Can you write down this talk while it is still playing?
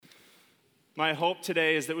My hope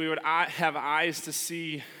today is that we would have eyes to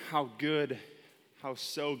see how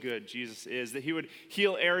so good Jesus is, that he would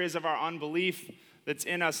heal areas of our unbelief that's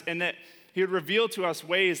in us, and that he would reveal to us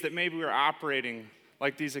ways that maybe we're operating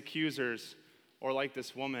like these accusers or like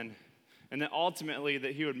this woman, and that ultimately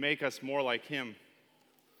that he would make us more like him.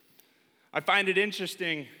 I find it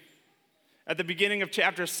interesting, at the beginning of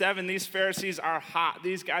chapter 7, these Pharisees are hot.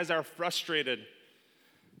 These guys are frustrated.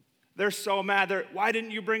 They're so mad. Why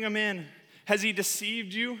didn't you bring him in? Has he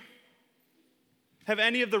deceived you? Have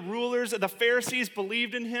any of the rulers of the Pharisees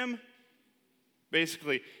believed in him?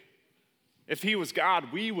 Basically, if he was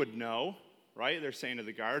God, we would know, right? They're saying to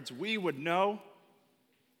the guards, we would know.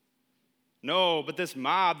 No, but this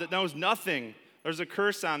mob that knows nothing, there's a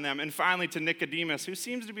curse on them. And finally to Nicodemus, who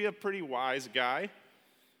seems to be a pretty wise guy.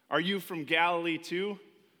 Are you from Galilee too?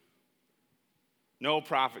 No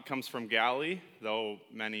prophet comes from Galilee, though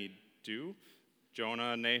many do.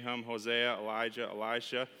 Jonah, Nahum, Hosea, Elijah,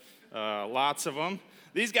 Elisha, lots of them.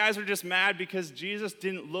 These guys were just mad because Jesus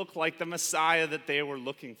didn't look like the Messiah that they were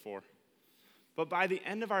looking for. But by the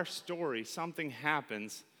end of our story, something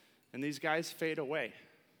happens, and these guys fade away.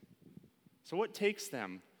 So what takes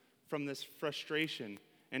them from this frustration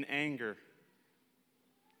and anger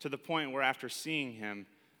to the point where after seeing him,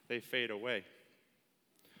 they fade away?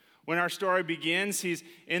 When our story begins, he's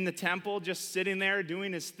in the temple, just sitting there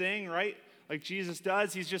doing his thing, right? Like Jesus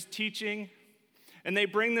does. He's just teaching. And they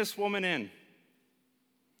bring this woman in.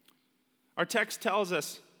 Our text tells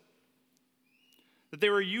us that they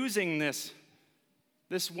were using this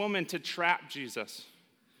woman to trap Jesus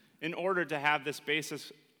in order to have this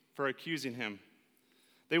basis for accusing him.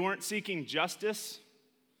 They weren't seeking justice.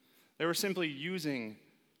 They were simply using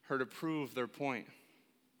her to prove their point.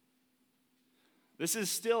 This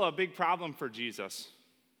is still a big problem for Jesus.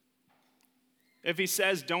 If he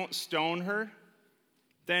says don't stone her,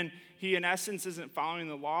 then he in essence isn't following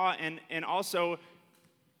the law and also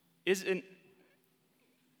isn't.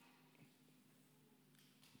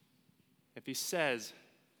 If he says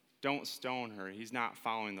don't stone her, he's not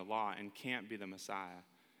following the law and can't be the Messiah.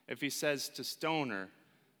 If he says to stone her,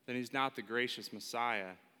 then he's not the gracious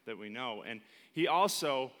Messiah that we know. And he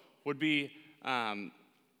also would be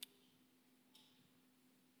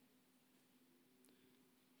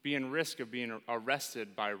in risk of being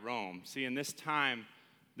arrested by Rome. See, in this time,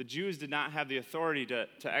 the Jews did not have the authority to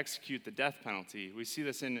execute the death penalty. We see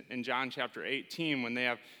this in John chapter 18 when they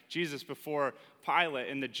have Jesus before Pilate,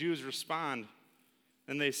 and the Jews respond,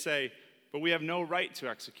 and they say, but we have no right to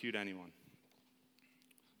execute anyone.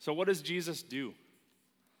 So what does Jesus do?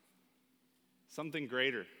 Something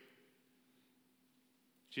greater.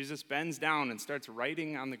 Jesus bends down and starts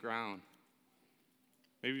writing on the ground.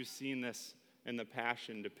 Maybe you've seen this in the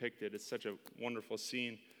Passion depicted. It's such a wonderful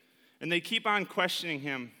scene. And they keep on questioning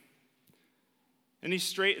him. And he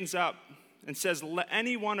straightens up and says, let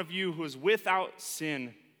any one of you who is without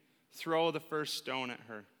sin throw the first stone at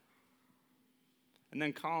her. And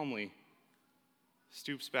then calmly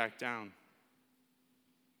stoops back down.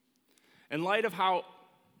 In light of how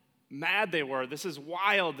mad they were, this is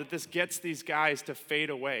wild that this gets these guys to fade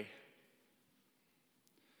away.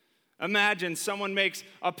 Imagine someone makes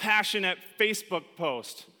a passionate Facebook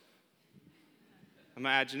post.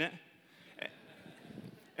 Imagine it.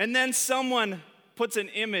 And then someone puts an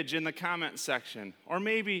image in the comment section, or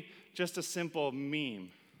maybe just a simple meme.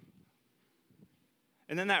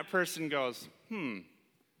 And then that person goes,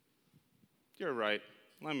 you're right,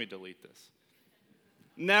 let me delete this.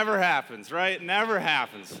 Never happens, right? Never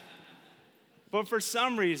happens. But for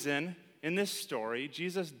some reason, in this story,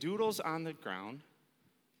 Jesus doodles on the ground,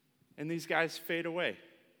 and these guys fade away.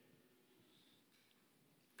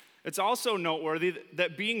 It's also noteworthy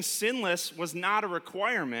that being sinless was not a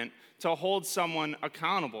requirement to hold someone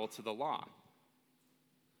accountable to the law.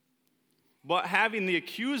 But having the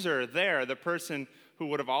accuser there, the person who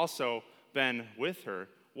would have also been with her,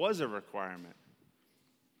 was a requirement.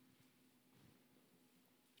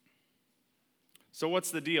 So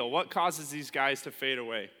what's the deal? What causes these guys to fade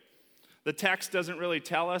away? The text doesn't really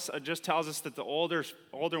tell us. It just tells us that the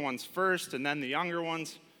older ones first and then the younger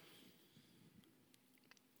ones.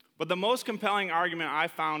 But the most compelling argument I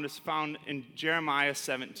found is found in Jeremiah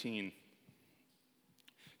 17.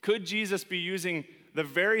 Could Jesus be using the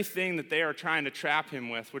very thing that they are trying to trap him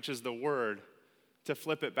with, which is the word, to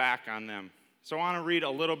flip it back on them? So I want to read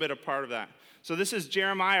a little bit of part of that. So this is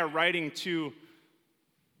Jeremiah writing to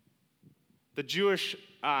the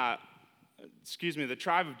the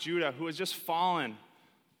tribe of Judah, who has just fallen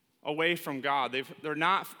away from God. They're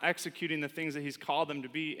not executing the things that he's called them to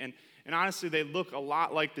be. And honestly, they look a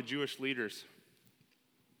lot like the Jewish leaders.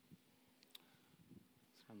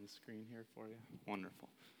 the screen here for you? Wonderful.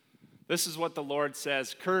 This is what the Lord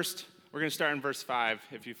says. Cursed, we're going to start in verse 5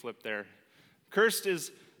 if you flip there. Cursed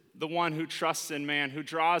is the one who trusts in man, who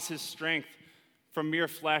draws his strength from mere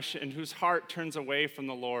flesh, and whose heart turns away from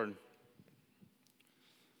the Lord.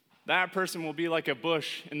 That person will be like a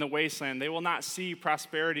bush in the wasteland. They will not see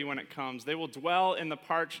prosperity when it comes. They will dwell in the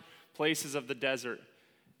parched places of the desert,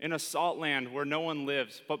 in a salt land where no one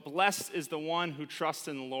lives. But blessed is the one who trusts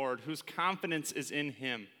in the Lord, whose confidence is in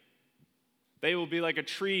him. They will be like a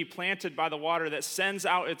tree planted by the water that sends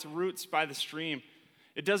out its roots by the stream.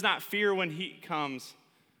 It does not fear when heat comes.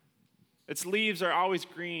 Its leaves are always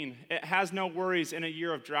green. It has no worries in a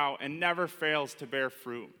year of drought and never fails to bear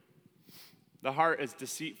fruit. The heart is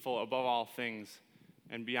deceitful above all things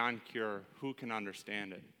and beyond cure. Who can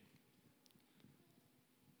understand it?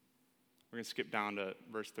 We're going to skip down to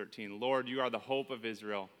verse 13. Lord, you are the hope of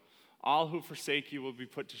Israel. All who forsake you will be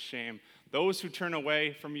put to shame. Those who turn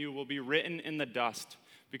away from you will be written in the dust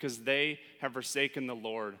because they have forsaken the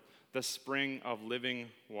Lord, the spring of living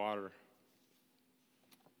water.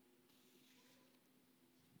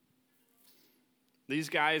 These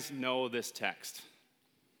guys know this text.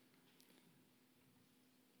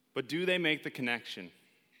 But do they make the connection?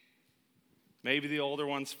 Maybe the older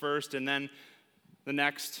ones first, and then the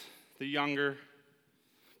next, the younger.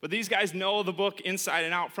 But these guys know the book inside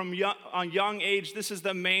and out. From a young age, this is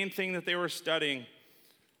the main thing that they were studying.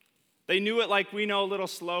 They knew it like we know little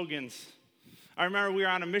slogans. I remember we were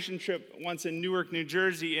on a mission trip once in Newark, New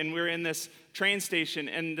Jersey, and we were in this train station,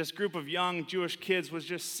 and this group of young Jewish kids was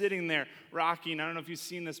just sitting there rocking. I don't know if you've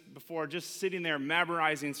seen this before, just sitting there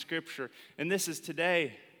memorizing scripture. And this is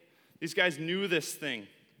today. These guys knew this thing.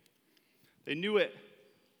 They knew it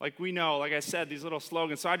like we know, like I said, these little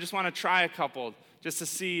slogans. So I just want to try a couple just to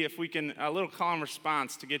see if we can, a little call and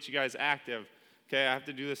response to get you guys active. Okay, I have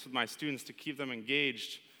to do this with my students to keep them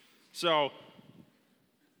engaged. So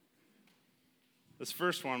this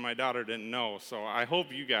first one my daughter didn't know, so I hope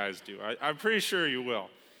you guys do. I'm pretty sure you will.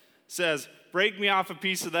 It says, break me off a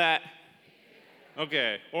piece of that.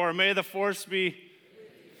 Okay, or may the force be.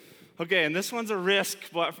 Okay, and this one's a risk,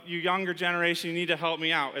 but you younger generation, you need to help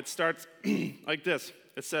me out. It starts like this.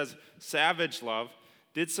 It says, savage love.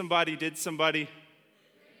 Did somebody.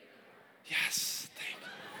 Yes, thank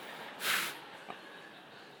you.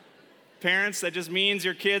 Parents, that just means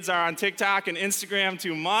your kids are on TikTok and Instagram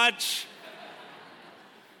too much.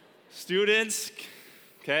 Students,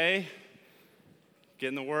 okay, get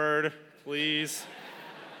in the word, please.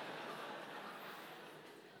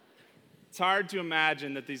 It's hard to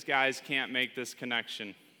imagine that these guys can't make this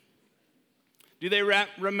connection. Do they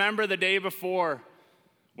remember the day before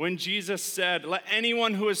when Jesus said, let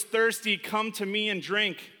anyone who is thirsty come to me and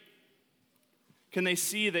drink? Can they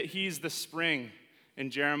see that he's the spring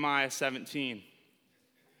in Jeremiah 17?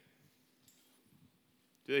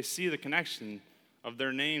 Do they see the connection of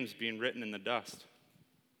their names being written in the dust?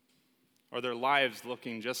 Or their lives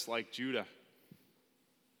looking just like Judah?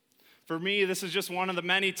 For me, this is just one of the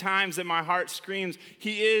many times that my heart screams,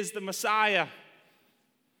 he is the Messiah.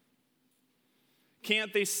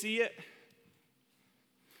 Can't they see it?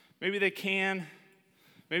 Maybe they can.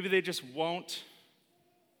 Maybe they just won't.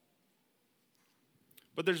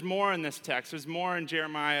 But there's more in this text. There's more in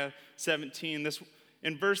Jeremiah 17.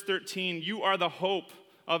 In verse 13, you are the hope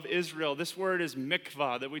of Israel. This word is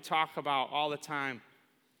mikvah that we talk about all the time.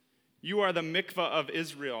 You are the mikvah of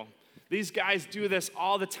Israel. These guys do this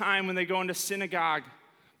all the time when they go into synagogue.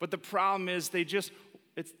 But the problem is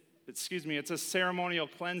it's a ceremonial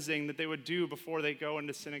cleansing that they would do before they go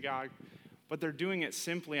into synagogue. But they're doing it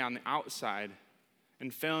simply on the outside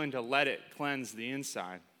and failing to let it cleanse the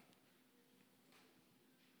inside.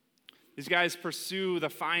 These guys pursue the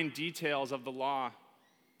fine details of the law,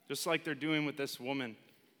 just like they're doing with this woman.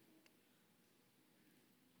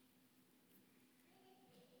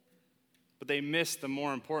 But they miss the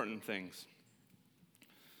more important things.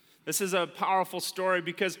 This is a powerful story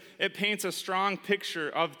because it paints a strong picture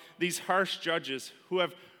of these harsh judges who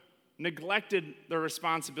have neglected their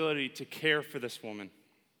responsibility to care for this woman.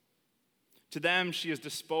 To them, she is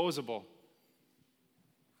disposable.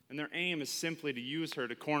 And their aim is simply to use her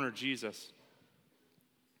to corner Jesus.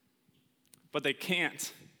 But they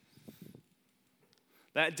can't.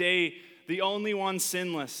 That day, the only one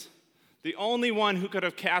sinless, the only one who could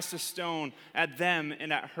have cast a stone at them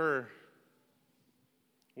and at her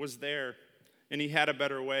was there, and he had a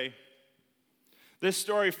better way. This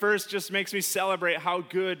story first just makes me celebrate how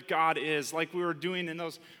good God is, like we were doing in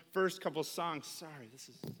those first couple songs. Sorry, this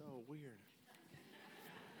is so weird.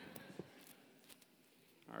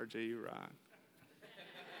 RJ, you rock.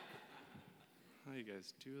 How do you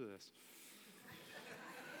guys do this?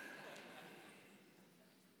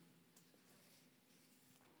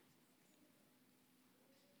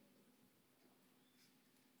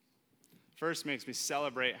 First, it makes me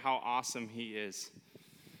celebrate how awesome he is.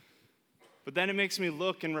 But then it makes me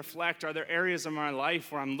look and reflect, are there areas of my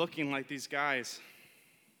life where I'm looking like these guys?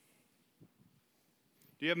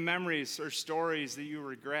 Do you have memories or stories that you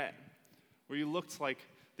regret, where you looked like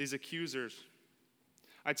these accusers?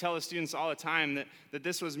 I tell the students all the time that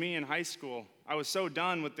this was me in high school. I was so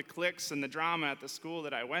done with the cliques and the drama at the school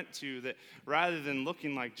that I went to that rather than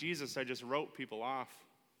looking like Jesus, I just wrote people off.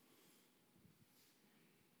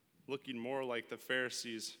 Looking more like the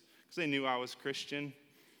Pharisees because they knew I was Christian.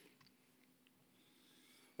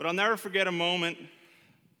 But I'll never forget a moment, and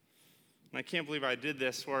I can't believe I did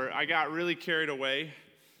this, where I got really carried away.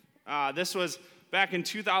 This was back in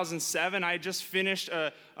 2007. I had just finished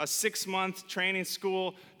a 6-month training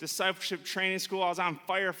school, discipleship training school. I was on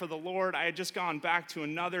fire for the Lord. I had just gone back to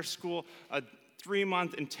another school, a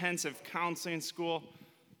 3-month intensive counseling school.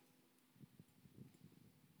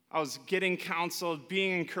 I was getting counseled,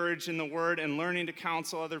 being encouraged in the Word, and learning to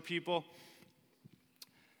counsel other people.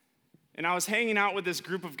 And I was hanging out with this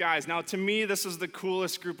group of guys. Now, to me, this was the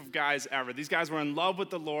coolest group of guys ever. These guys were in love with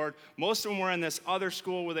the Lord. Most of them were in this other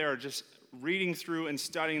school where they were just reading through and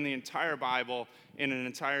studying the entire Bible in an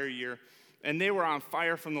entire year. And they were on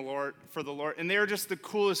fire for the Lord. And they were just the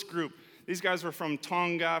coolest group. These guys were from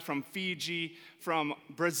Tonga, from Fiji, from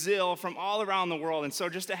Brazil, from all around the world. And so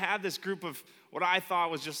just to have this group of what I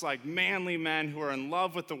thought was just like manly men who are in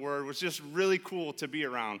love with the Word was just really cool to be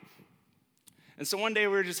around. And so one day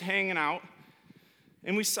we were just hanging out,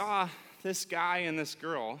 and we saw this guy and this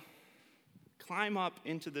girl climb up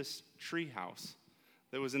into this tree house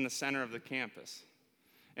that was in the center of the campus.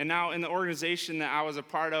 And now in the organization that I was a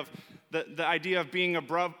part of, the idea of being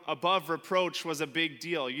above reproach was a big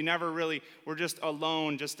deal. You never really were just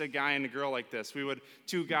alone, just a guy and a girl like this. We would,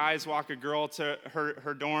 2 guys walk a girl to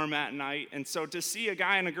her dorm at night. And so to see a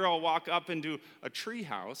guy and a girl walk up into a tree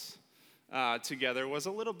house together was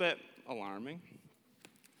a little bit alarming.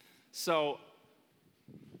 So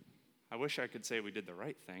I wish I could say we did the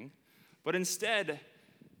right thing. But instead, a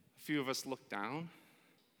few of us looked down.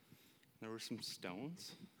 There were some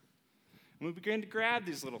stones. And we began to grab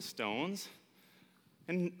these little stones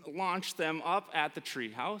and launch them up at the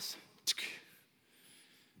treehouse,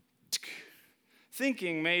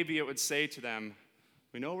 thinking maybe it would say to them,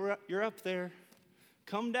 "We know you're up there.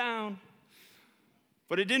 Come down."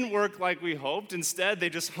 But it didn't work like we hoped. Instead, they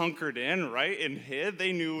just hunkered in, right, and hid.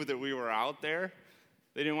 They knew that we were out there.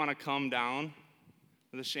 They didn't want to come down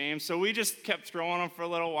with the shame. So we just kept throwing them for a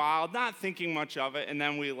little while, not thinking much of it, and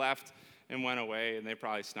then we left and went away, and they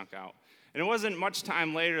probably snuck out. And it wasn't much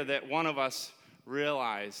time later that one of us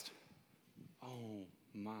realized, oh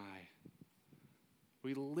my,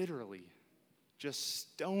 we literally just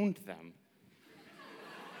stoned them.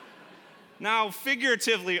 Now,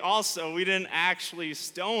 figuratively also, we didn't actually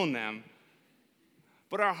stone them,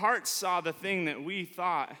 but our hearts saw the thing that we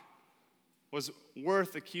thought was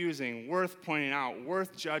worth accusing, worth pointing out,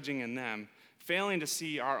 worth judging in them, failing to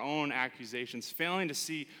see our own accusations, failing to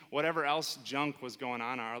see whatever else junk was going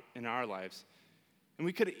on in our lives. And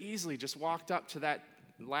we could have easily just walked up to that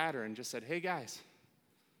ladder and just said, "Hey guys,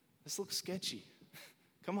 this looks sketchy.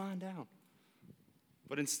 Come on down."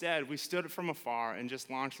 But instead, we stood from afar and just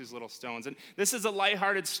launched these little stones. And this is a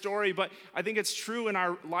lighthearted story, but I think it's true in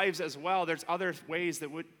our lives as well. There's other ways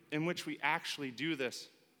in which we actually do this.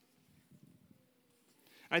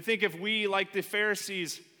 I think if we, like the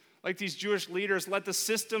Pharisees, like these Jewish leaders, let the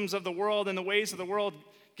systems of the world and the ways of the world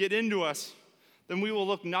get into us, then we will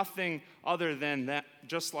look nothing other than that,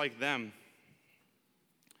 just like them.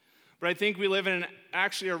 But I think we live in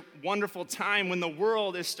actually a wonderful time when the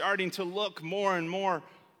world is starting to look more and more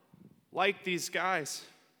like these guys,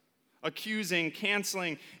 accusing,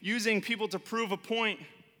 canceling, using people to prove a point,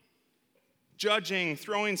 judging,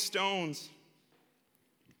 throwing stones.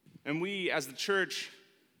 And we, as the church,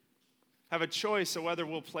 have a choice of whether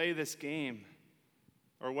we'll play this game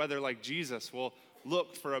or whether, like Jesus, we'll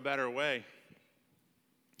look for a better way.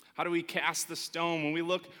 How do we cast the stone when we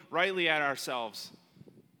look rightly at ourselves?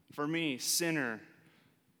 For me, sinner,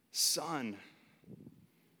 son.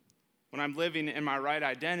 When I'm living in my right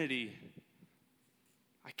identity,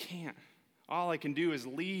 I can't. All I can do is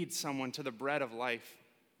lead someone to the bread of life.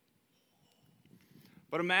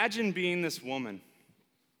 But imagine being this woman.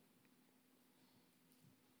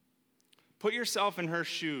 Put yourself in her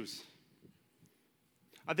shoes.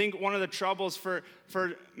 I think one of the troubles for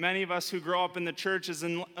many of us who grow up in the church is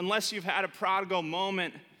unless you've had a prodigal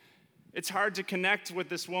moment, it's hard to connect with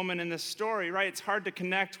this woman in this story, right? It's hard to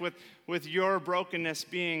connect with your brokenness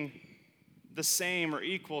being the same or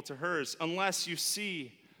equal to hers unless you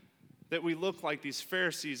see that we look like these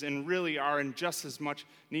Pharisees and really are in just as much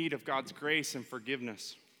need of God's grace and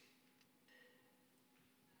forgiveness.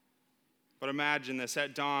 But imagine this,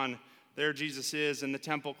 at dawn, there Jesus is in the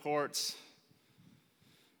temple courts,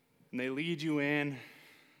 and they lead you in,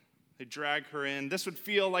 they drag her in. This would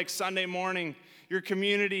feel like Sunday morning, your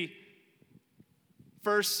community,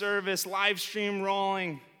 first service, live stream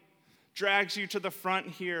rolling, drags you to the front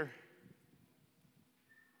here.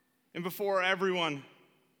 And before everyone,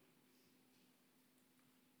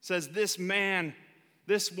 says this man,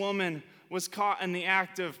 this woman was caught in the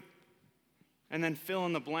act of, and then fill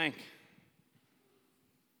in the blank.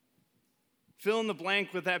 Fill in the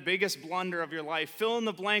blank with that biggest blunder of your life. Fill in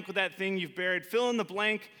the blank with that thing you've buried. Fill in the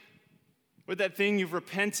blank with that thing you've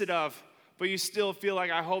repented of, but you still feel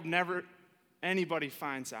like, I hope never anybody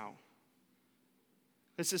finds out.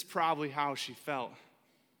 This is probably how she felt.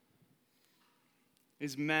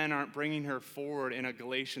 These men aren't bringing her forward in a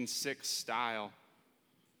Galatians 6 style,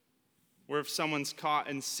 where if someone's caught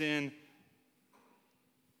in sin,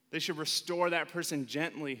 they should restore that person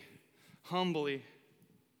gently, humbly.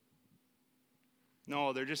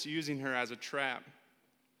 No, they're just using her as a trap.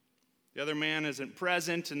 The other man isn't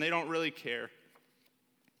present, and they don't really care.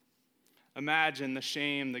 Imagine the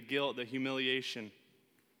shame, the guilt, the humiliation.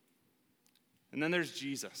 And then there's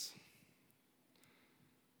Jesus.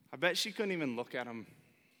 I bet she couldn't even look at him.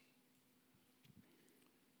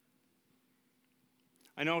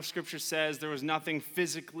 I know Scripture says there was nothing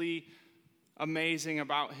physically amazing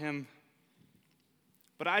about him,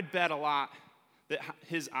 but I'd bet a lot that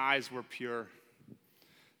his eyes were pure.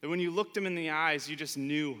 That when you looked him in the eyes, you just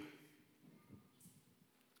knew.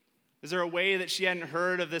 Is there a way that she hadn't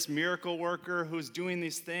heard of this miracle worker who's doing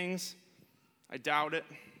these things? I doubt it.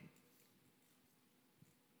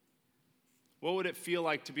 What would it feel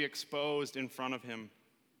like to be exposed in front of him?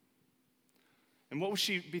 And what would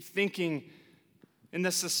she be thinking in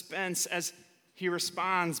the suspense as he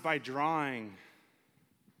responds by drawing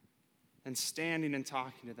and standing and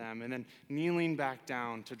talking to them and then kneeling back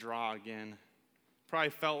down to draw again? Probably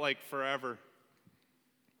felt like forever.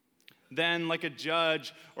 Then, like a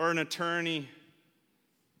judge or an attorney,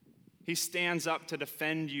 he stands up to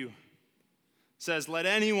defend you. Says, let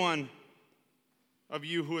anyone of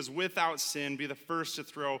you who is without sin be the first to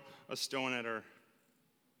throw a stone at her.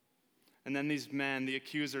 And then these men, the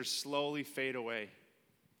accusers, slowly fade away.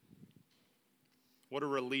 What a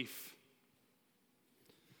relief.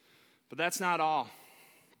 But that's not all.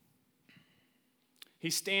 He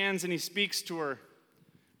stands and he speaks to her.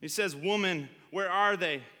 He says, woman, where are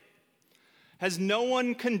they? Has no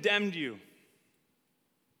one condemned you?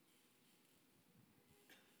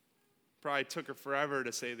 Probably took her forever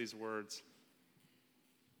to say these words.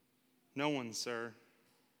 No one, sir.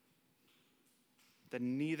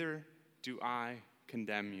 Then neither do I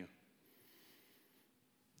condemn you.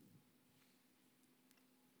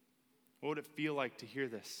 What would it feel like to hear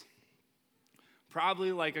this?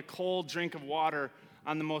 Probably like a cold drink of water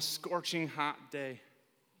on the most scorching hot day.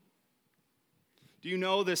 Do you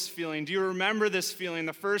know this feeling? Do you remember this feeling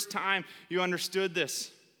the first time you understood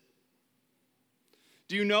this?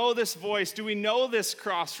 Do you know this voice? Do we know this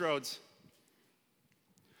crossroads?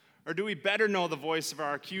 Or do we better know the voice of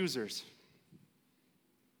our accusers?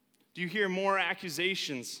 Do you hear more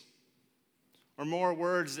accusations or more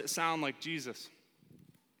words that sound like Jesus?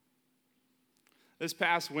 This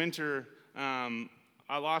past winter, I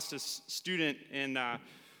lost a student, and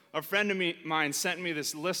a friend of mine sent me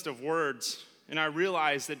this list of words, and I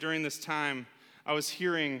realized that during this time, I was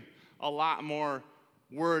hearing a lot more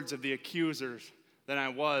words of the accusers than I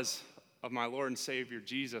was of my Lord and Savior,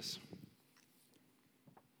 Jesus.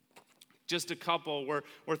 Just a couple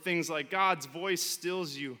were things like God's voice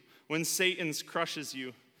stills you when Satan's crushes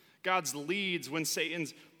you. God's leads when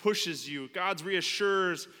Satan's pushes you. God's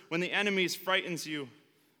reassures when the enemy's frightens you.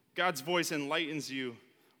 God's voice enlightens you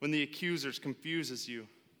when the accusers confuses you.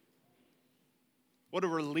 What a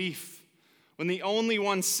relief when the only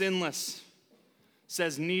one sinless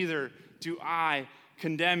says, neither do I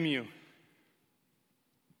condemn you.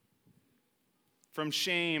 From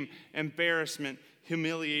shame, embarrassment,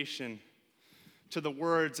 humiliation, to the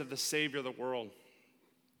words of the Savior of the world.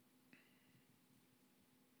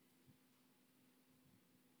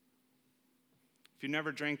 If you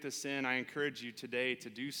never drank this in, I encourage you today to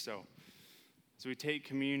do so. As we take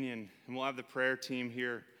communion, and we'll have the prayer team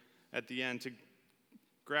here at the end to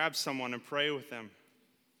grab someone and pray with them.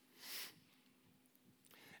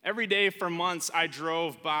 Every day for months, I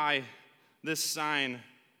drove by this sign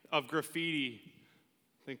of graffiti.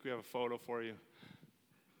 I think we have a photo for you.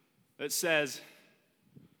 That says,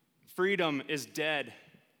 freedom is dead.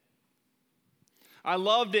 I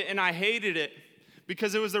loved it and I hated it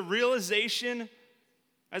because it was a realization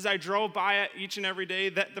as I drove by it each and every day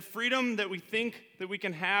that the freedom that we think that we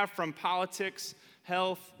can have from politics,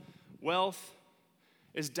 health, wealth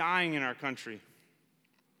is dying in our country.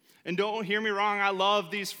 And don't hear me wrong, I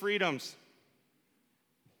love these freedoms.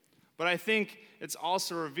 But I think it's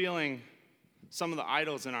also revealing some of the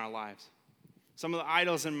idols in our lives, some of the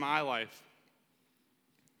idols in my life.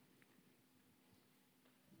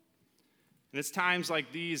 And it's times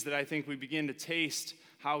like these that I think we begin to taste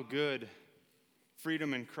how good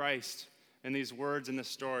freedom in Christ and these words in this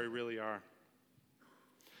story really are.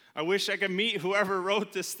 I wish I could meet whoever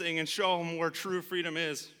wrote this thing and show them where true freedom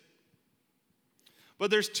is.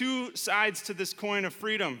 But there's two sides to this coin of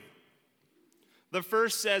freedom. The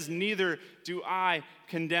first says, neither do I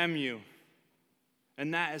condemn you.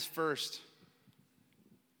 And that is first.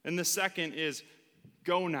 And the second is,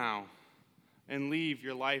 go now and leave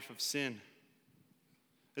your life of sin.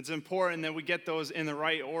 It's important that we get those in the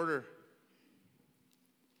right order.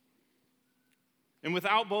 And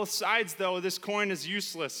without both sides, though, this coin is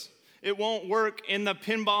useless. It won't work in the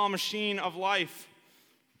pinball machine of life.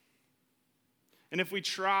 And if we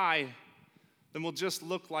try, then we'll just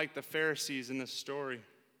look like the Pharisees in this story.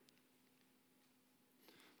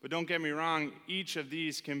 But don't get me wrong, each of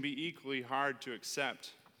these can be equally hard to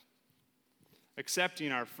accept.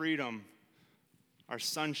 Accepting our freedom, our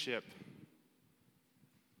sonship,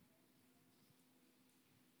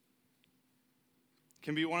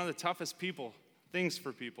 can be one of the toughest things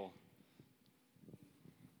for people.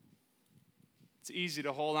 It's easy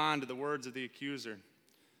to hold on to the words of the accuser.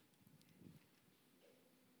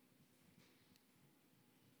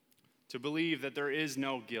 To believe that there is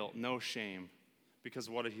no guilt, no shame, because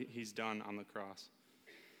of what he's done on the cross.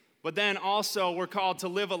 But then also we're called to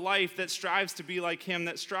live a life that strives to be like him,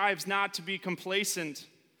 that strives not to be complacent,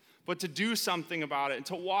 but to do something about it and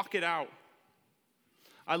to walk it out.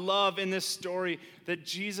 I love in this story that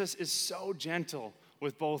Jesus is so gentle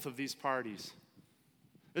with both of these parties.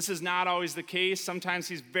 This is not always the case. Sometimes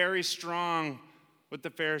he's very strong with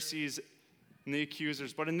the Pharisees and the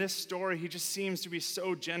accusers. But in this story, he just seems to be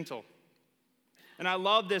so gentle. And I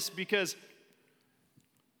love this because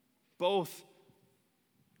both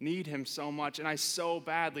need him so much, and I so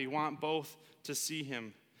badly want both to see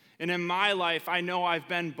him. And in my life, I know I've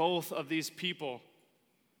been both of these people.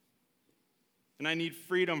 And I need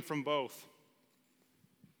freedom from both.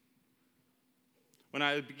 When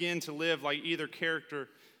I begin to live like either character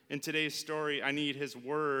in today's story, I need his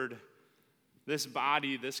word, this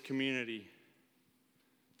body, this community,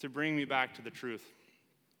 to bring me back to the truth.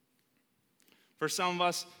 For some of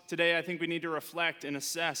us today, I think we need to reflect and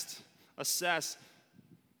assess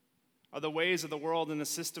are the ways of the world and the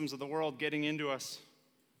systems of the world getting into us?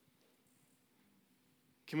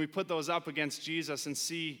 Can we put those up against Jesus and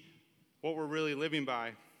see what we're really living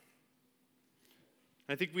by?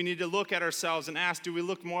 I think we need to look at ourselves and ask, do we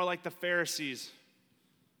look more like the Pharisees,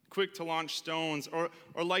 quick to launch stones, or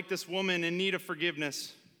like this woman in need of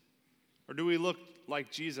forgiveness? Or do we look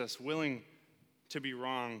like Jesus, willing to be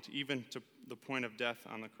wronged, even to the point of death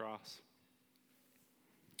on the cross?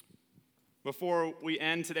 Before we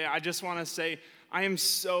end today, I just want to say I am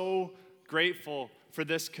so grateful for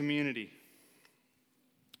this community.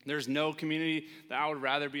 There's no community that I would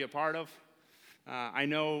rather be a part of. I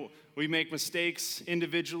know we make mistakes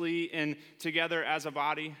individually and together as a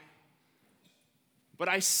body. But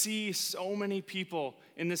I see so many people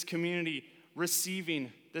in this community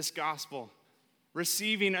receiving this gospel,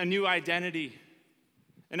 receiving a new identity.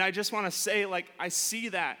 And I just want to say, I see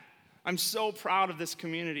that. I'm so proud of this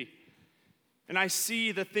community. And I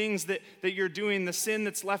see the things that you're doing, the sin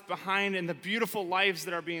that's left behind, and the beautiful lives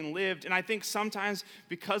that are being lived. And I think sometimes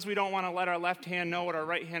because we don't want to let our left hand know what our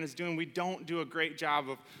right hand is doing, we don't do a great job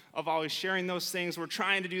of always sharing those things. We're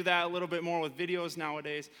trying to do that a little bit more with videos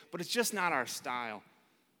nowadays, but it's just not our style.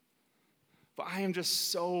 But I am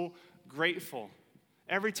just so grateful.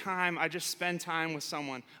 Every time I just spend time with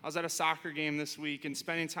someone. I was at a soccer game this week and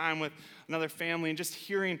spending time with another family and just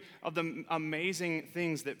hearing of the amazing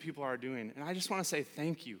things that people are doing. And I just want to say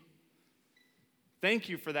thank you. Thank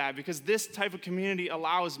you for that, because this type of community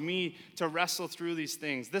allows me to wrestle through these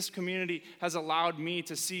things. This community has allowed me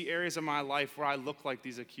to see areas of my life where I look like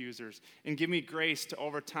these accusers and give me grace to,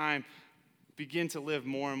 over time, begin to live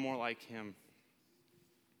more and more like him.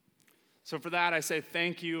 So for that, I say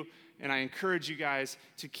thank you. And I encourage you guys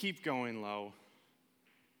to keep going low,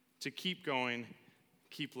 to keep going,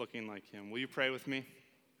 keep looking like him. Will you pray with me?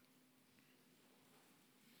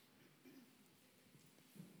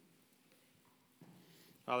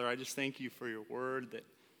 Father, I just thank you for your word that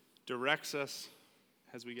directs us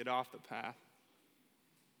as we get off the path.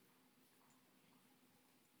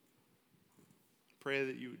 Pray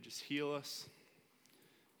that you would just heal us.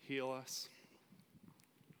 Heal us.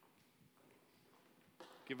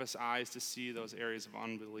 Give us eyes to see those areas of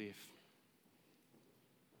unbelief.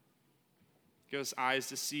 Give us eyes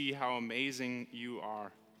to see how amazing you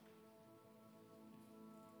are.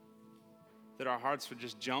 That our hearts would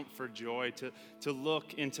just jump for joy to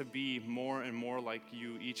look and to be more and more like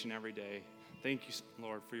you each and every day. Thank you,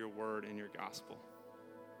 Lord, for your word and your gospel.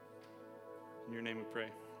 In your name we pray.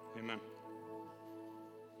 Amen.